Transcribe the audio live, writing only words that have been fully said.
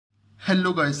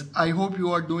Hello guys, I hope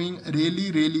you are doing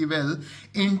really well.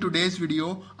 In today's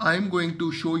video, I'm going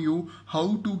to show you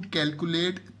how to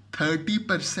calculate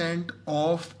 30%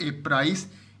 of a price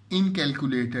in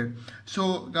calculator.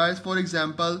 So guys, for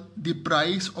example, the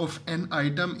price of an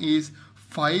item is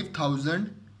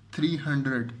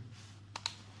 5,300.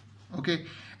 Okay,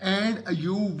 and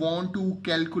you want to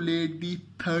calculate the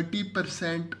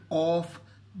 30% of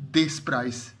this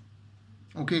price.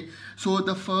 Okay, so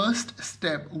the first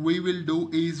step we will do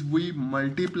is we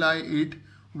multiply it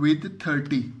with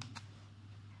 30.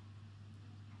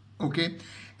 Okay,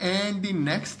 and the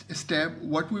next step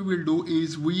what we will do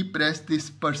is we press this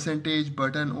percentage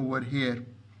button over here.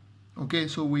 Okay,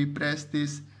 so we press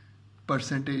this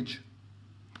percentage.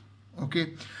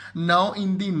 Okay, now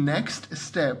in the next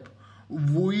step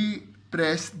we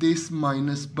press this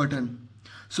minus button.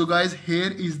 So guys,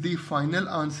 here is the final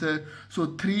answer.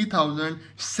 So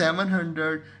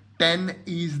 3,710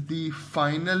 is the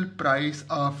final price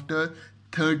after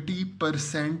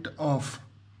 30% off,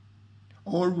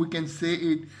 or we can say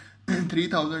it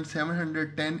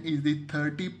 3,710 is the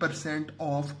 30%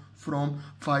 off from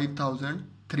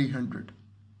 5,300.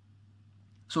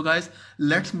 So guys,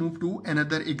 let's move to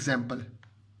another example.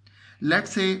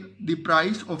 Let's say the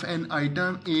price of an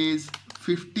item is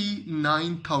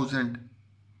 59,000.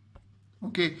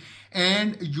 Okay,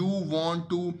 and you want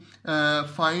to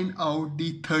find out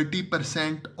the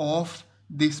 30% of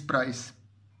this price.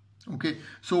 Okay,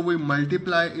 so we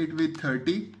multiply it with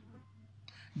 30,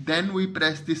 then we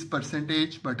press this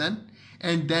percentage button,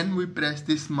 and then we press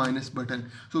this minus button.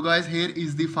 So guys, here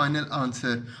is the final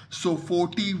answer. So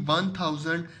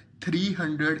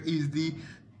 41,300 is the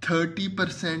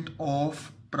 30%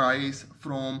 off price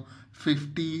from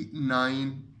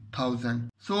 59,000.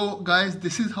 So guys,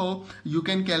 this is how you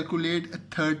can calculate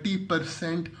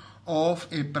 30% of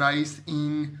a price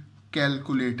in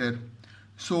calculator.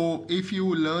 So if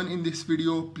you learn in this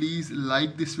video, please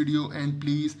like this video and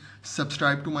please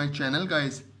subscribe to my channel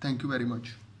guys. Thank you very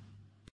much.